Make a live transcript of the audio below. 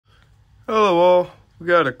Hello all, we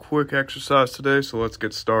got a quick exercise today, so let's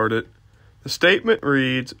get started. The statement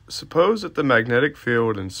reads, suppose that the magnetic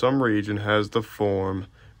field in some region has the form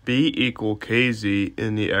B equal kz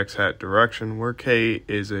in the x-hat direction, where k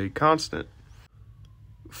is a constant.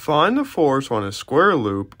 Find the force on a square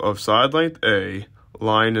loop of side length A,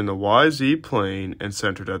 lying in the YZ plane and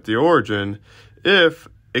centered at the origin, if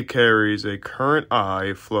it carries a current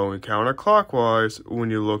I flowing counterclockwise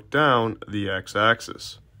when you look down the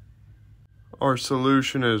x-axis. Our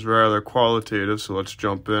solution is rather qualitative, so let's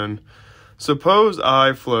jump in. Suppose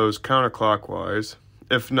I flows counterclockwise.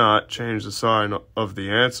 If not, change the sign of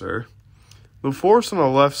the answer. The force on the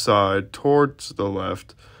left side towards the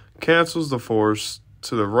left cancels the force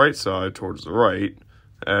to the right side towards the right,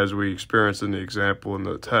 as we experienced in the example in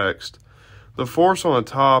the text. The force on the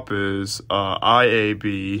top is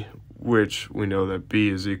IAB, which we know that B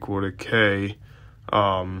is equal to K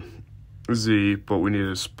Z, but we need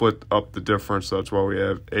to split up the difference. That's why we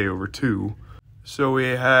have A over 2. So we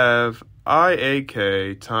have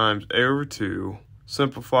IAK times A over 2.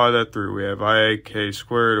 Simplify that through. We have IAK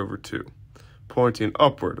squared over 2, pointing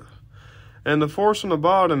upward. And the force on the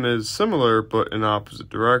bottom is similar, but in opposite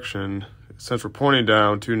direction. Since we're pointing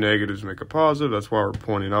down, two negatives make a positive. That's why we're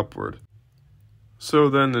pointing upward. So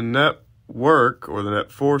then the net work, or the net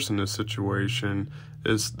force in this situation,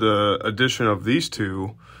 is the addition of these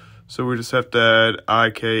two. So we just have to add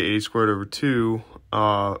IK A squared over 2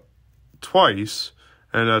 twice,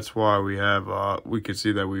 and that's why we have, we can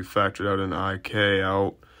see that we factored out an IK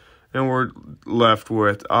out, and we're left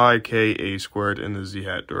with IK A squared in the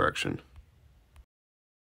z-hat direction.